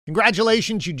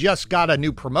Congratulations, you just got a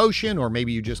new promotion, or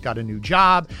maybe you just got a new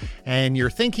job, and you're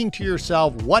thinking to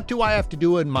yourself, what do I have to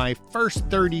do in my first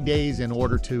 30 days in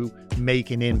order to make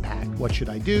an impact? What should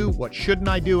I do? What shouldn't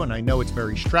I do? And I know it's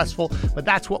very stressful, but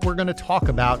that's what we're going to talk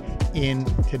about in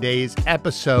today's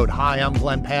episode. Hi, I'm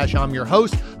Glenn Pasch. I'm your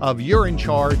host of You're in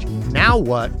Charge, Now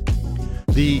What?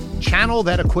 The channel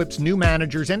that equips new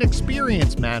managers and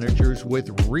experienced managers with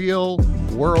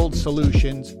real-world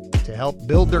solutions to help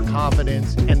build their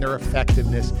confidence and their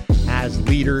effectiveness as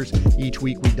leaders. Each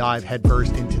week, we dive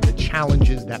headfirst into the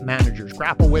challenges that managers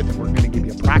grapple with, and we're going to give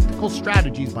you practical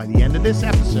strategies by the end of this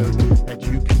episode that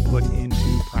you can put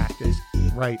into practice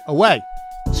right away.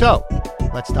 So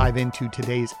let's dive into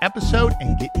today's episode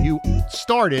and get you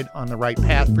started on the right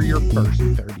path for your first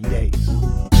 30 days.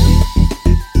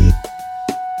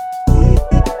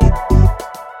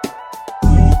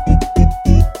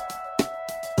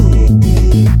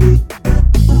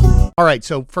 All right,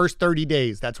 so first 30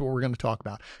 days, that's what we're going to talk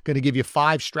about. Going to give you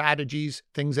 5 strategies,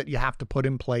 things that you have to put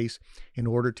in place in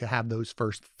order to have those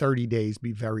first 30 days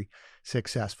be very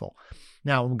successful.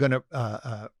 Now, I'm going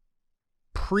to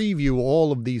preview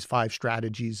all of these 5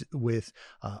 strategies with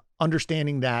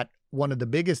understanding that one of the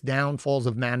biggest downfalls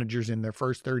of managers in their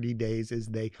first 30 days is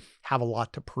they have a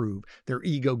lot to prove. Their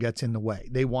ego gets in the way.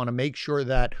 They want to make sure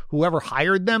that whoever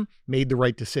hired them made the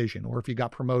right decision, or if you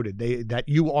got promoted, that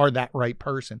you are that right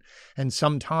person. And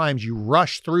sometimes you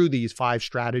rush through these 5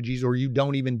 strategies, or you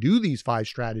don't even do these 5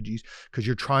 strategies because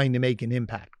you're trying to make an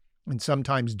impact. And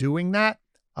sometimes doing that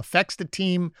affects the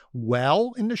team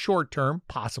well in the short term,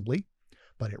 possibly,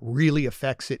 but it really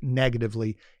affects it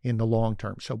negatively in the long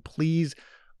term. So please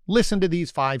listen to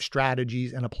these 5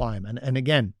 strategies and apply them. And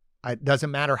again, it doesn't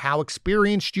matter how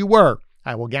experienced you were.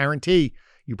 I will guarantee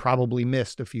you probably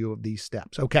missed a few of these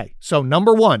steps. Okay, so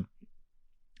number 1,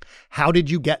 how did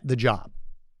you get the job?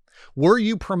 Were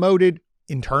you promoted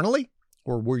internally,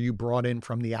 or were you brought in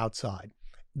from the outside?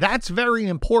 That's very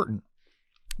important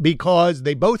because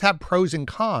they both have pros and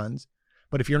cons,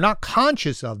 but if you're not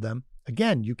conscious of them,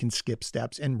 again, you can skip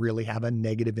steps and really have a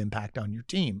negative impact on your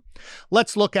team.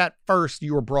 Let's look at first,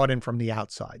 you were brought in from the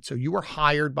outside. So you were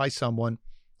hired by someone.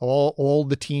 All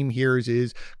the team hears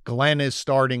is Glenn is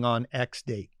starting on X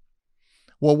date.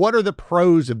 Well, what are the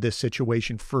pros of this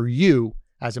situation for you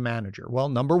as a manager? Well,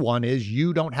 number 1 is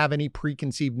you don't have any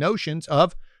preconceived notions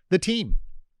of the team.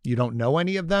 You don't know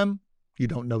any of them. You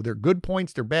don't know their good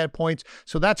points, their bad points.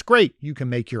 So that's great. You can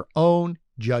make your own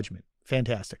judgment.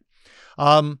 Fantastic.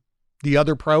 The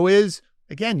other pro is,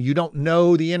 again, you don't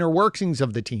know the inner workings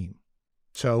of the team.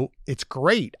 So it's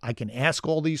great. I can ask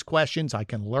all these questions. I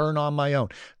can learn on my own.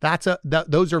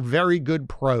 Those are very good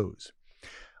pros.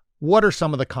 What are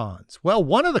some of the cons? Well,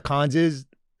 one of the cons is,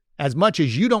 as much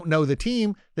as you don't know the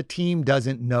team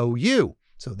doesn't know you.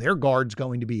 So their guard's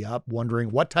going to be up,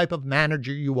 wondering what type of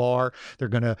manager you are. They're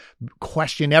going to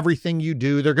question everything you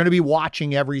do. They're going to be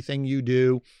watching everything you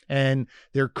do. And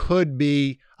there could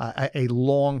be a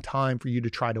long time for you to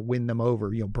try to win them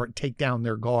over, take down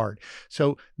their guard.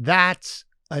 So that's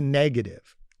a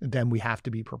negative. Then we have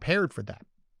to be prepared for that.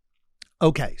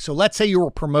 Okay, so let's say you were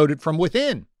promoted from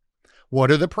within. What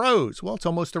are the pros? Well, it's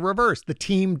almost the reverse. The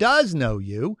team does know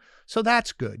you, so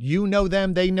that's good. You know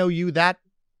them, they know you. That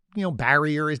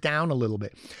barrier is down a little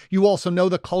bit. You also know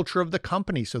the culture of the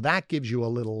company, so that gives you a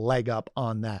little leg up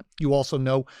on that. You also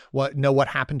know what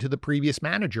happened to the previous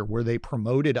manager. Were they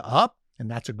promoted up, and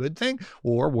that's a good thing,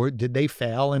 or did they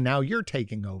fail and now you're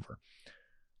taking over?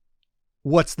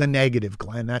 What's the negative,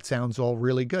 Glenn? That sounds all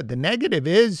really good. The negative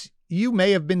is you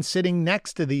may have been sitting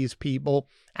next to these people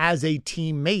as a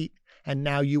teammate, and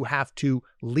now you have to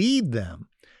lead them.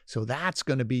 So that's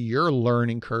going to be your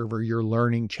learning curve or your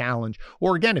learning challenge.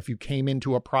 Or again, if you came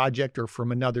into a project or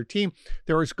from another team,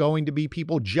 there is going to be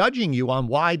people judging you on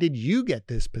why did you get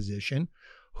this position?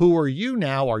 Who are you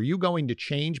now? Are you going to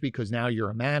change because now you're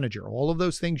a manager? All of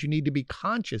those things you need to be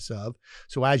conscious of.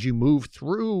 So as you move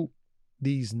through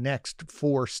these next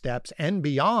 4 steps and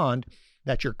beyond,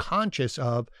 that you're conscious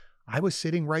of, I was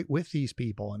sitting right with these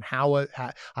people and how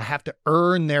I have to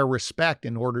earn their respect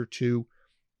in order to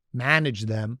manage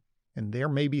them. And there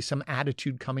may be some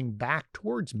attitude coming back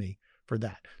towards me for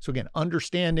that. So again,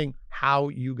 understanding how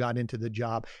you got into the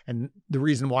job. And the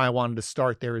reason why I wanted to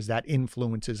start there is that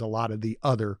influences a lot of the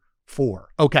other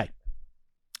 4. Okay.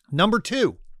 Number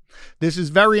 2, this is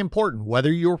very important.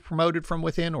 Whether you were promoted from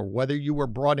within or whether you were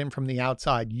brought in from the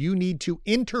outside, you need to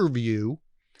interview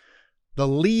the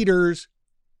leaders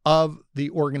of the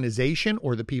organization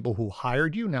or the people who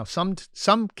hired you. Now, some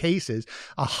cases,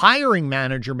 a hiring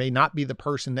manager may not be the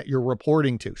person that you're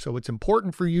reporting to. So it's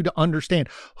important for you to understand,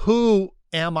 who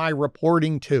am I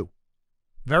reporting to?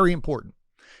 Very important.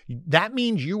 That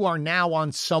means you are now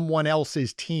on someone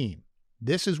else's team.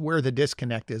 This is where the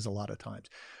disconnect is a lot of times.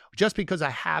 Just because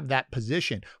I have that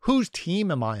position, whose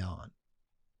team am I on?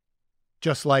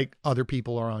 Just like other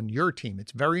people are on your team.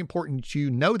 It's very important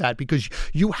you know that, because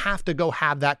you have to go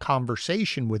have that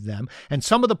conversation with them. And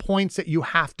some of the points that you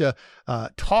have to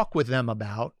talk with them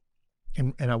about,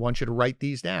 and I want you to write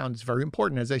these down. It's very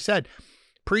important. As I said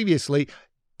previously,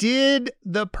 did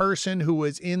the person who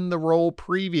was in the role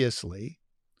previously,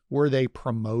 were they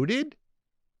promoted?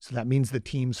 So that means the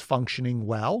team's functioning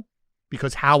well,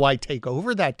 because how I take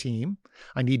over that team,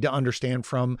 I need to understand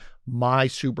from my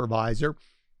supervisor.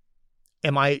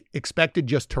 Am I expected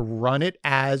just to run it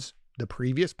as the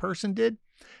previous person did?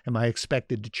 Am I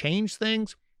expected to change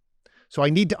things? So I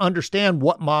need to understand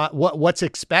what's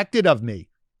expected of me,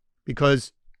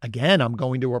 because again, I'm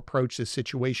going to approach this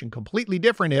situation completely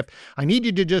different if I need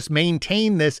you to just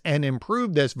maintain this and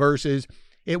improve this versus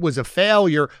it was a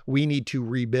failure, we need to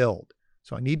rebuild.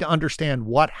 So I need to understand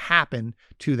what happened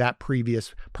to that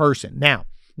previous person. Now,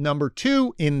 number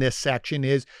 2 in this section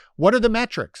is, what are the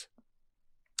metrics?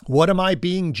 What am I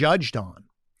being judged on?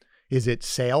 Is it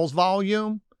sales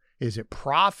volume? Is it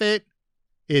profit?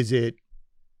 Is it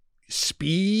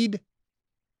speed?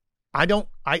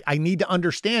 I need to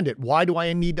understand it. Why do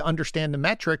I need to understand the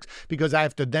metrics? Because I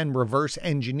have to then reverse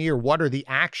engineer what are the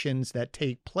actions that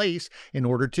take place in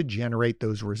order to generate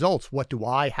those results. What do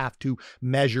I have to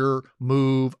measure,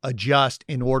 move, adjust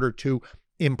in order to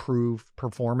improve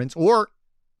performance? Or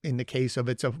in the case of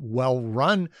it's a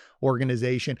well-run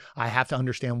organization, I have to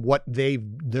understand what they're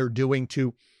doing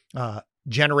to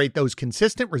generate those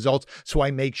consistent results, so I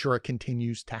make sure it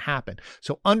continues to happen.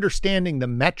 So understanding the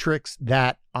metrics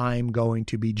that I'm going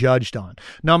to be judged on.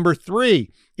 Number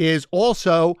 3 is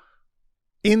also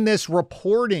in this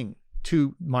reporting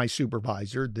to my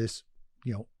supervisor, this,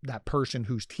 that person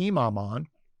whose team I'm on,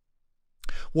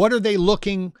 what are they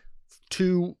looking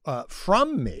to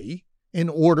from me in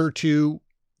order to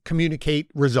communicate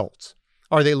results?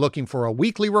 Are they looking for a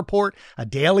weekly report, a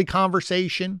daily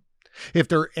conversation? If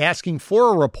they're asking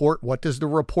for a report, what does the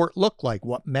report look like?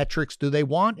 What metrics do they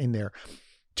want in there?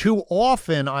 Too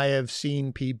often I have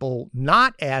seen people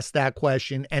not ask that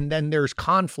question, and then there's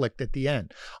conflict at the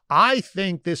end. I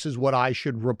think this is what I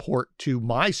should report to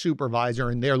my supervisor,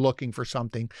 and they're looking for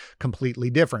something completely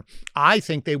different. I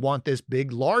think they want this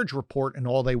big, large report, and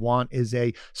all they want is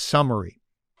a summary.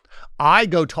 I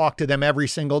go talk to them every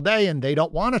single day, and they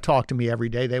don't want to talk to me every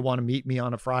day. They want to meet me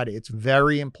on a Friday. It's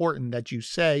very important that you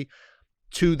say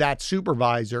to that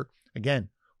supervisor, again,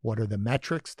 what are the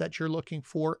metrics that you're looking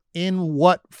for? In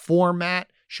what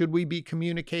format should we be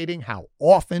communicating? How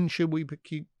often should we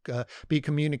be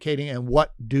communicating? And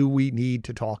what do we need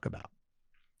to talk about?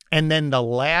 And then the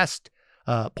last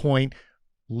point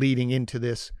leading into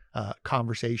this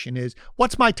conversation is,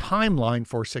 what's my timeline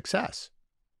for success?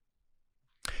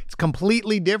 It's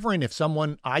completely different if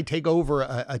I take over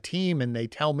a team and they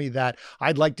tell me that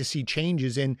I'd like to see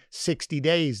changes in 60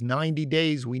 days, 90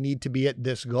 days, we need to be at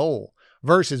this goal,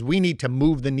 versus we need to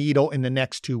move the needle in the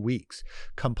next 2 weeks.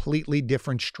 Completely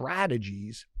different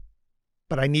strategies.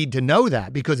 But I need to know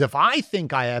that, because if I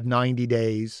think I have 90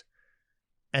 days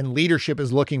and leadership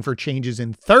is looking for changes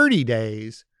in 30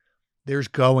 days, there's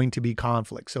going to be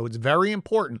conflict. So it's very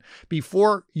important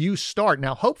before you start.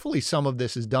 Now, hopefully some of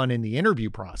this is done in the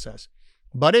interview process,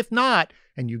 but if not,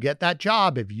 and you get that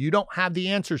job, if you don't have the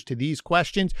answers to these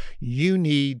questions, you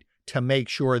need to make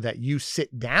sure that you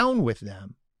sit down with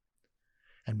them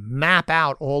and map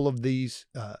out all of these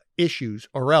issues,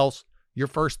 or else your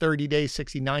first 30 days,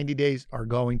 60, 90 days are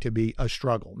going to be a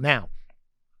struggle. Now,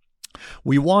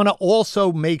 we want to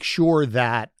also make sure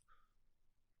that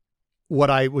what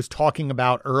I was talking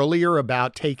about earlier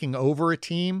about taking over a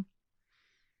team,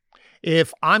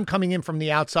 if I'm coming in from the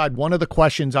outside, one of the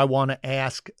questions I want to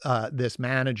ask this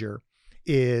manager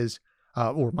is,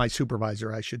 or my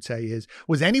supervisor, I should say, is,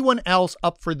 was anyone else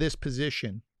up for this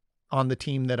position on the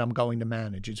team that I'm going to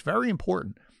manage? It's very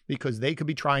important, because they could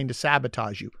be trying to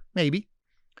sabotage you. Maybe.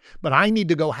 But I need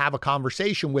to go have a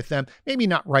conversation with them, maybe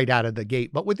not right out of the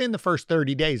gate, but within the first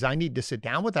 30 days, I need to sit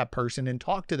down with that person and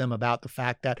talk to them about the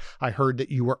fact that I heard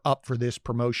that you were up for this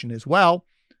promotion as well.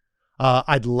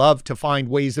 I'd love to find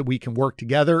ways that we can work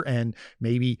together and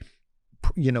maybe,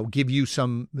 give you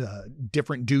some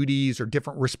different duties or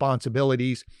different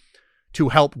responsibilities to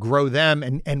help grow them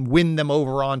and win them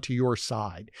over onto your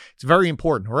side. It's very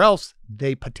important, or else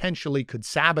they potentially could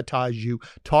sabotage you,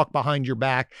 talk behind your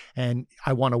back, and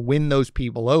I want to win those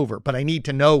people over, but I need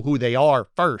to know who they are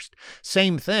first.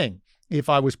 Same thing. If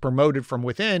I was promoted from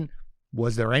within,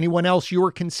 was there anyone else you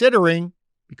were considering?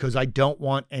 because I don't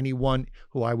want anyone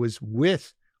who I was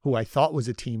with, who I thought was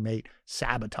a teammate,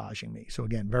 sabotaging me. So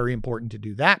again, very important to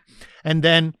do that. And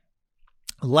then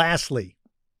lastly,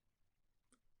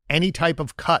 any type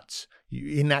of cuts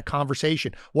in that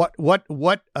conversation.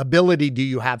 What ability do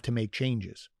you have to make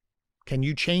changes? Can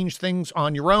you change things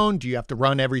on your own? Do you have to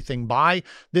run everything by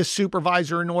this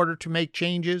supervisor in order to make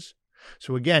changes?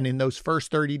 So again, in those first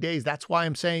 30 days, that's why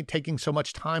I'm saying taking so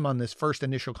much time on this first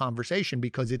initial conversation,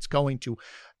 because it's going to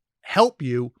help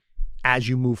you as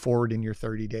you move forward in your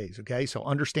 30 days. Okay. So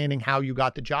understanding how you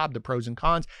got the job, the pros and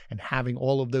cons, and having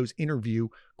all of those interview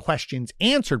questions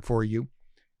answered for you,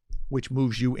 which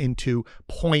moves you into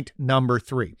point number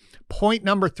 3. Point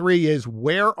number 3 is,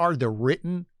 where are the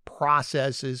written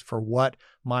processes for what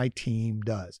my team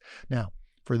does? Now,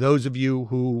 for those of you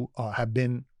who have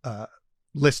been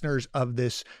listeners of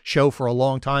this show for a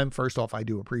long time, first off, I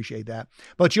do appreciate that.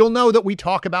 But you'll know that we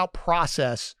talk about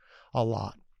process a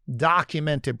lot.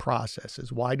 Documented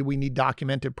processes. Why do we need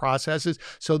documented processes?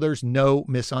 So there's no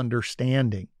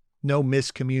misunderstanding, no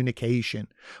miscommunication.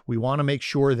 We want to make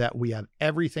sure that we have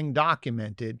everything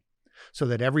documented so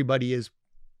that everybody is,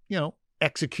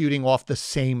 executing off the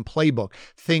same playbook.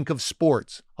 Think of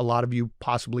sports. A lot of you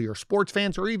possibly are sports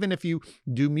fans, or even if you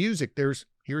do music,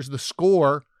 here's the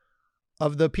score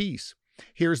of the piece.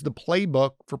 Here's the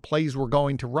playbook for plays we're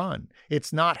going to run.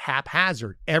 It's not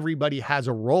haphazard. Everybody has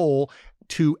a role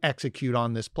to execute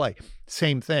on this play.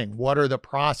 Same thing. What are the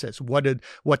process? What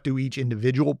do each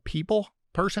individual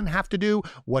person have to do?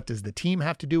 What does the team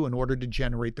have to do in order to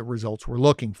generate the results we're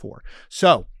looking for?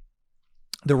 So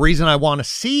the reason I want to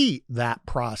see that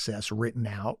process written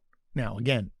out, now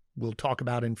again, we'll talk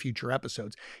about in future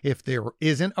episodes, if there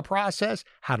isn't a process,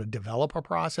 how to develop a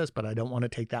process, but I don't want to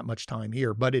take that much time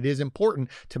here. But it is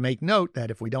important to make note that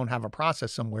if we don't have a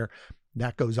process somewhere,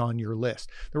 that goes on your list.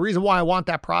 The reason why I want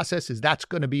that process is that's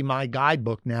going to be my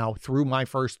guidebook now through my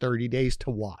first 30 days to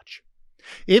watch.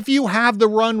 If you have the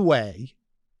runway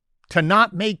to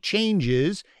not make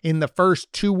changes in the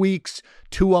first 2 weeks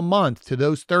to a month to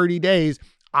those 30 days,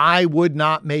 I would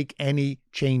not make any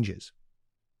changes.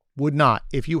 Would not,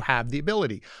 if you have the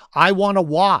ability. I want to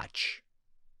watch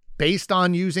based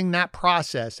on using that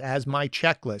process as my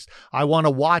checklist. I want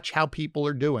to watch how people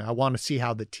are doing. I want to see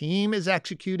how the team is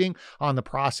executing on the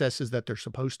processes that they're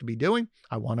supposed to be doing.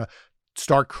 I want to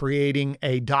start creating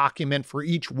a document for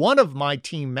each one of my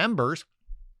team members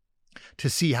to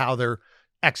see how they're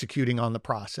executing on the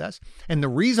process. And the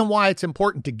reason why it's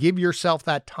important to give yourself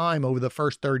that time over the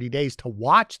first 30 days to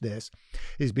watch this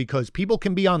is because people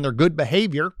can be on their good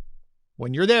behavior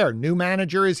when you're there. New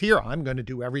manager is here. I'm going to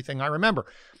do everything I remember.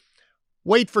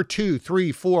 Wait for 2,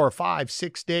 3, 4, 5,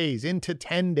 6 days into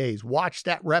 10 days. Watch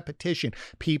that repetition.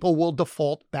 People will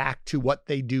default back to what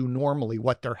they do normally,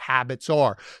 what their habits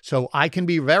are. So I can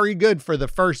be very good for the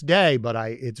first day, but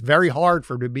it's very hard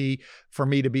for me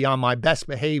to be on my best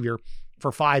behavior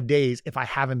for 5 days if I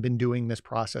haven't been doing this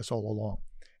process all along.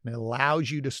 And it allows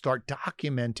you to start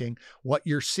documenting what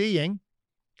you're seeing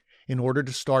in order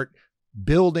to start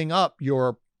building up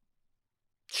your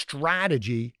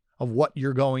strategy of what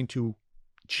you're going to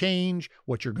change,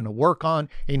 what you're going to work on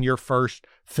in your first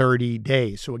 30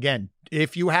 days. So again,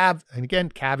 if you have, and again,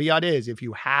 caveat is, if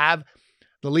you have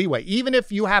the leeway, even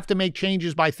if you have to make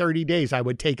changes by 30 days, I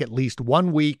would take at least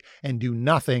 1 week and do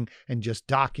nothing and just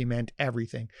document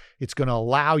everything. It's going to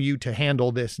allow you to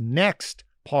handle this next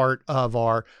part of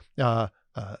our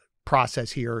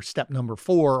process here, step number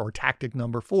 4 or tactic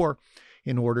number 4,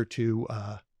 in order to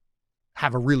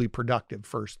have a really productive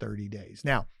first 30 days.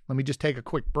 Now, let me just take a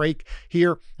quick break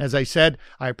here. As I said,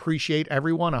 I appreciate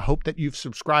everyone. I hope that you've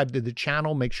subscribed to the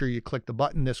channel. Make sure you click the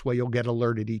button. This way you'll get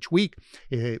alerted each week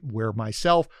where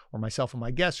myself and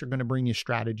my guests are going to bring you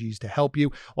strategies to help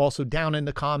you. Also, down in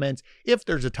the comments, if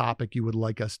there's a topic you would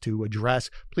like us to address,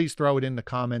 please throw it in the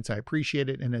comments. I appreciate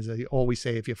it. And as I always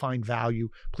say, if you find value,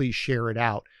 please share it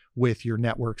out with your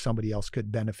network. Somebody else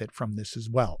could benefit from this as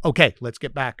well. Okay, let's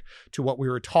get back to what we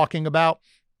were talking about.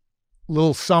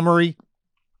 Little summary.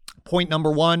 Point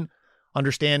number 1,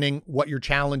 understanding what your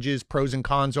challenges, pros and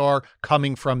cons are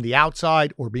coming from the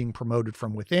outside or being promoted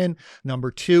from within.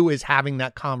 Number 2 is having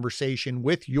that conversation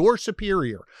with your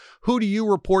superior. Who do you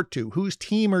report to? Whose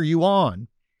team are you on?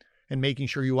 And making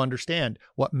sure you understand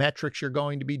what metrics you're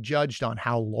going to be judged on,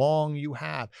 how long you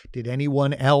have. Was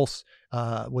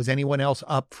anyone else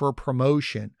up for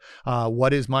promotion?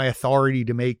 What is my authority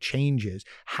to make changes?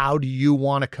 How do you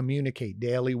want to communicate?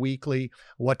 Daily, weekly?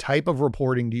 What type of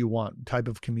reporting do you want? Type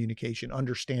of communication?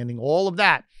 Understanding all of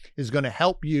that is going to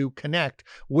help you connect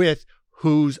with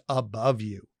who's above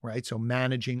you, right? So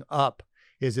managing up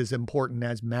is as important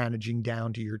as managing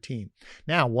down to your team.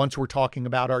 Now, once we're talking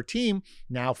about our team,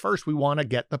 now first we want to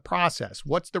get the process.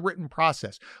 What's the written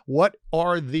process? What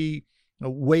are the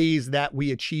ways that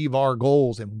we achieve our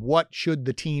goals, and what should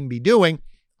the team be doing?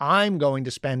 I'm going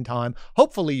to spend time.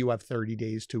 Hopefully you have 30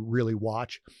 days to really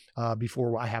watch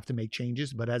before I have to make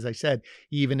changes. But as I said,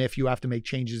 even if you have to make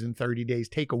changes in 30 days,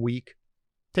 take a week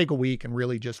and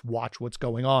really just watch what's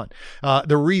going on.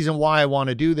 The reason why I want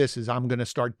to do this is I'm going to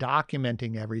start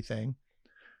documenting everything,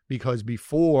 because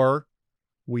before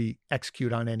we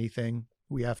execute on anything,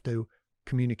 we have to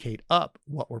communicate up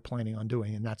what we're planning on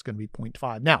doing. And that's going to be point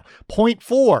 5. Now, point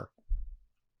 4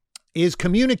 is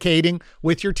communicating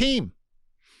with your team.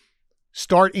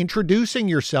 Start introducing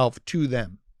yourself to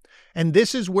them. And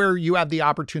this is where you have the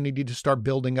opportunity to start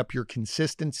building up your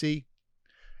consistency,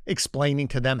 explaining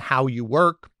to them how you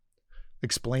work,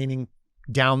 explaining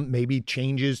down maybe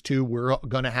changes to we're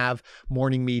going to have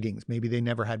morning meetings. Maybe they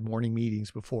never had morning meetings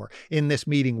before. In this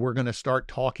meeting, we're going to start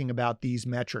talking about these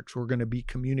metrics. We're going to be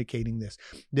communicating this.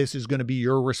 This is going to be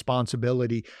your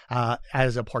responsibility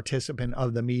as a participant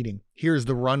of the meeting. Here's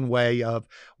the runway of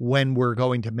when we're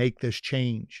going to make this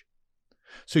change.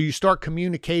 So you start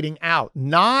communicating out,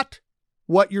 not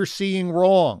what you're seeing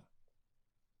wrong.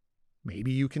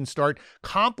 Maybe you can start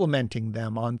complimenting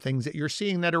them on things that you're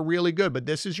seeing that are really good, but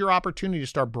this is your opportunity to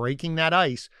start breaking that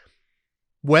ice.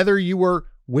 Whether you were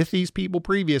with these people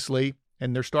previously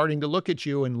and they're starting to look at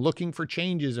you and looking for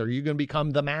changes, are you going to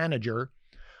become the manager,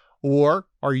 or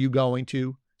are you going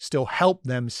to still help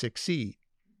them succeed?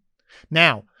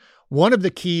 Now, one of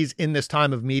the keys in this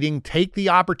time of meeting, take the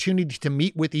opportunity to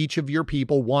meet with each of your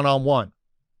people one-on-one.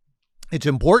 It's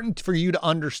important for you to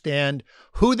understand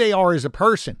who they are as a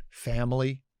person.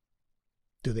 Family.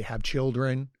 Do they have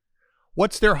children?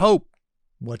 What's their hope?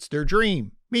 What's their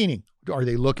dream? Meaning, are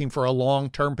they looking for a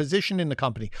long-term position in the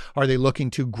company? Are they looking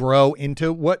to grow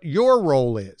into what your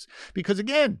role is? Because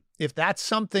again, if that's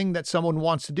something that someone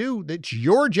wants to do, it's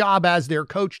your job as their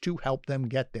coach to help them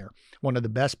get there. One of the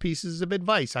best pieces of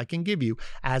advice I can give you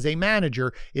as a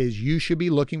manager is you should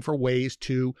be looking for ways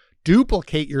to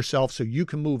duplicate yourself so you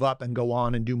can move up and go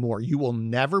on and do more. You will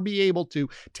never be able to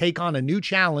take on a new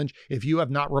challenge if you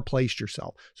have not replaced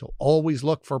yourself. So always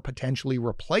look for potentially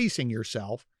replacing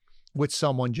yourself with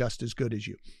someone just as good as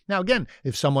you. Now, again,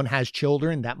 if someone has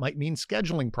children, that might mean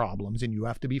scheduling problems and you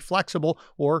have to be flexible,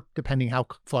 or depending how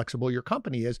flexible your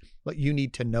company is, but you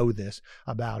need to know this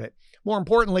about it. More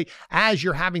importantly, as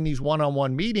you're having these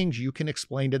one-on-one meetings, you can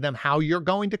explain to them how you're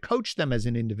going to coach them as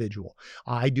an individual.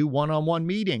 I do one-on-one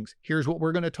meetings. Here's what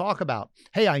we're going to talk about.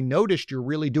 Hey, I noticed you're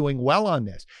really doing well on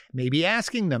this. Maybe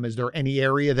asking them, is there any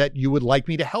area that you would like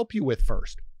me to help you with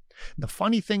first? The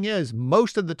funny thing is,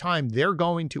 most of the time, they're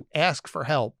going to ask for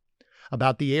help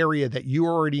about the area that you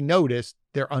already noticed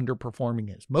they're underperforming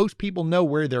in. Most people know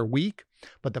where they're weak,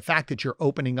 but the fact that you're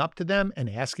opening up to them and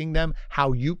asking them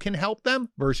how you can help them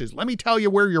versus let me tell you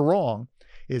where you're wrong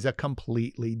is a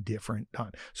completely different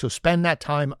time. So spend that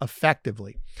time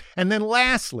effectively. And then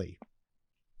lastly,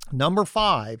 number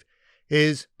 5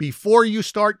 is before you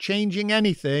start changing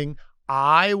anything,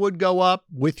 I would go up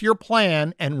with your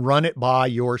plan and run it by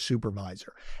your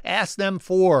supervisor. Ask them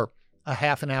for a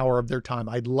half an hour of their time.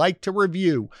 I'd like to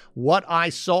review what I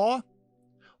saw,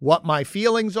 what my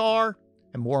feelings are,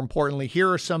 and more importantly, here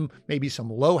are maybe some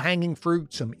low-hanging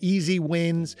fruit, some easy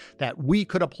wins that we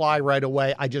could apply right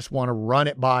away. I just want to run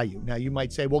it by you. Now, you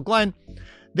might say, well, Glenn,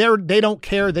 they don't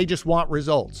care. They just want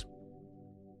results.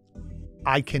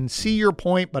 I can see your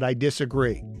point, but I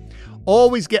disagree.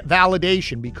 Always get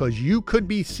validation, because you could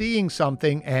be seeing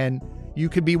something and you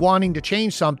could be wanting to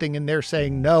change something and they're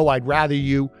saying, no, I'd rather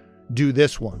you do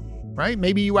this one, right?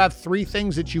 Maybe you have 3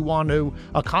 things that you want to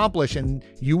accomplish and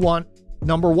you want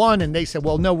number 1 and they say,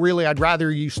 well, no, really, I'd rather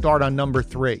you start on number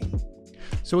 3.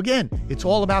 So again, it's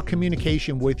all about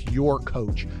communication with your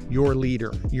coach, your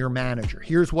leader, your manager.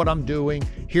 Here's what I'm doing.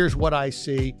 Here's what I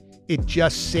see. It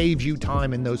just saves you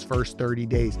time in those first 30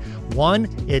 days.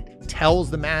 1, it tells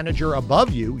the manager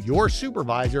above you, your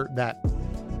supervisor, that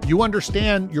you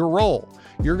understand your role.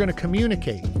 You're going to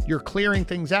communicate. You're clearing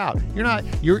things out.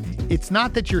 It's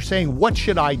not that you're saying, what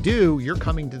should I do? You're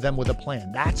coming to them with a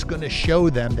plan. That's going to show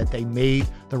them that they made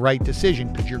the right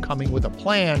decision, because you're coming with a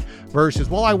plan versus,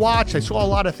 well, I saw a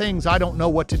lot of things. I don't know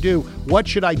what to do. What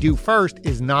should I do first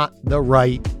is not the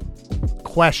right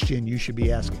question you should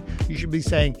be asking. You should be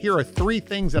saying, here are 3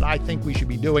 things that I think we should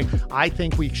be doing. I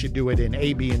think we should do it in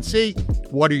A, B, and C.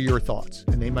 What are your thoughts?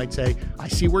 And they might say, I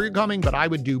see where you're coming, but I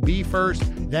would do B first,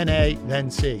 then A,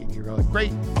 then C. And you're like,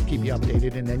 great, I'll keep you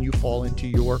updated. And then you fall into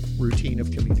your routine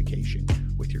of communication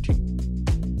with your team.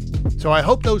 So I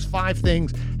hope those 5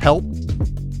 things help.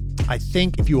 I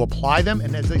think if you apply them,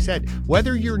 and as I said,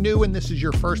 whether you're new and this is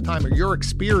your first time or your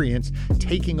experience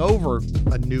taking over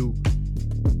a new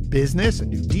business, a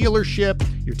new dealership,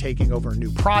 you're taking over a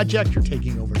new project, you're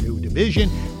taking over a new division,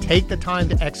 take the time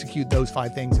to execute those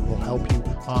 5 things. It will help you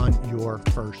on your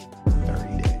first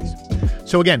 30 days.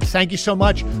 So again, thank you so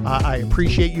much. I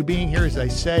appreciate you being here. As I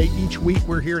say, each week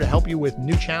we're here to help you with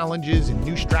new challenges and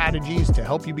new strategies to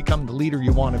help you become the leader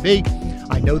you want to be.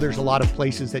 I know there's a lot of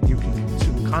places that you can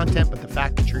consume content, but the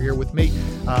fact that you're here with me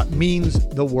means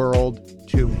the world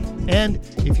to me. And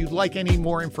if you'd like any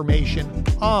more information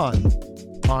on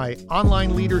my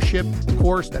online leadership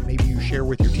course that maybe you share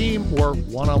with your team, or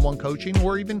one-on-one coaching,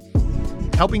 or even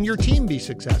helping your team be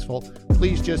successful,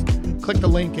 please just click the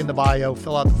link in the bio,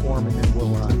 fill out the form, and then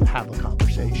we'll have a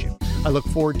conversation. I look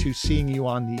forward to seeing you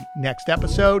on the next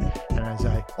episode. And as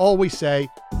I always say,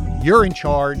 you're in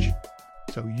charge,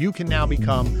 so you can now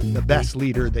become the best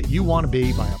leader that you want to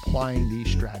be by applying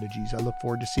these strategies. I look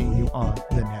forward to seeing you on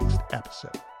the next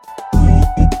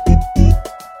episode.